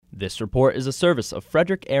This report is a service of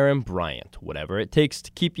Frederick Air & Bryant. Whatever it takes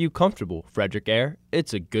to keep you comfortable, Frederick Air,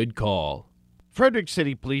 it's a good call. Frederick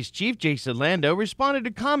City Police Chief Jason Lando responded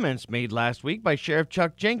to comments made last week by Sheriff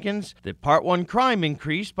Chuck Jenkins that Part 1 crime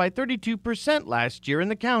increased by 32% last year in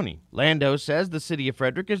the county. Lando says the city of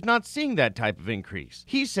Frederick is not seeing that type of increase.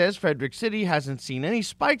 He says Frederick City hasn't seen any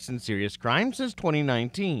spikes in serious crime since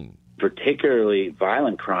 2019. Particularly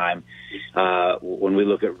violent crime, when we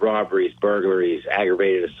look at robberies, burglaries,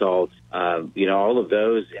 aggravated assaults, all of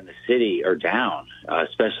those in the city are down,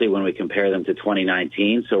 especially when we compare them to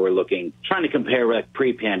 2019. So we're trying to compare like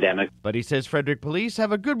pre-pandemic. But he says Frederick police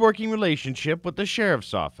have a good working relationship with the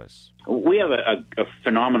sheriff's office. We have a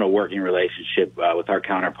phenomenal working relationship with our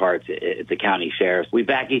counterparts at the county sheriffs. We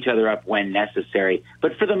back each other up when necessary,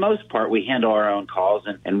 but for the most part, we handle our own calls,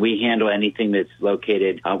 and we handle anything that's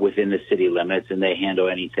located within the city limits, and they handle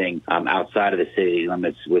anything outside of the city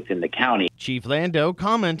limits within the county. Chief Lando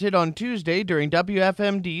commented on Tuesday during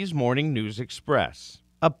WFMD's Morning News Express.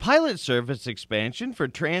 A pilot service expansion for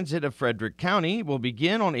transit of Frederick County will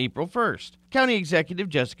begin on April 1st. County Executive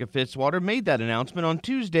Jessica Fitzwater made that announcement on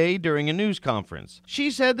Tuesday during a news conference.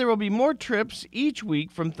 She said there will be more trips each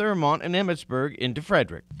week from Thurmont and Emmitsburg into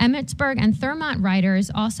Frederick. Emmitsburg and Thurmont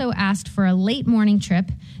riders also asked for a late morning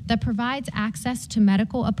trip that provides access to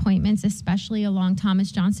medical appointments, especially along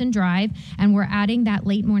Thomas Johnson Drive, and we're adding that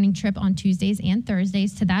late morning trip on Tuesdays and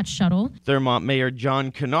Thursdays to that shuttle. Thurmont Mayor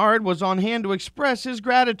John Kennard was on hand to express his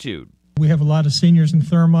gratitude. We have a lot of seniors in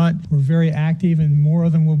Thurmont. We're very active, and more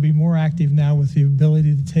of them will be more active now with the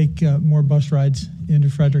ability to take more bus rides into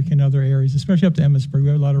Frederick and other areas, especially up to Emmitsburg. We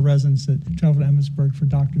have a lot of residents that travel to Emmitsburg for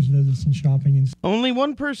doctor's visits and shopping. Only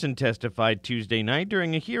one person testified Tuesday night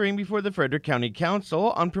during a hearing before the Frederick County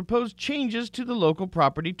Council on proposed changes to the local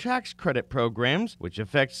property tax credit programs, which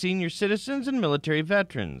affect senior citizens and military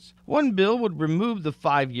veterans. One bill would remove the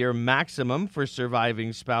 5-year maximum for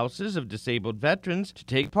surviving spouses of disabled veterans to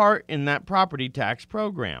take part in that property tax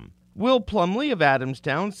program. Will Plumley of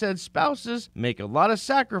Adamstown said spouses make a lot of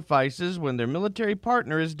sacrifices when their military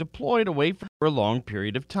partner is deployed away for a long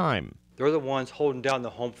period of time. They're the ones holding down the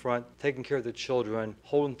home front, taking care of the children,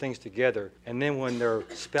 holding things together. And then when their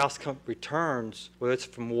spouse returns, whether it's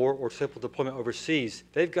from war or simple deployment overseas,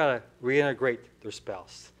 they've got to reintegrate their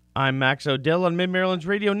spouse. I'm Max O'Dell on Mid-Maryland's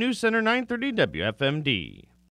Radio News Center 930 WFMD.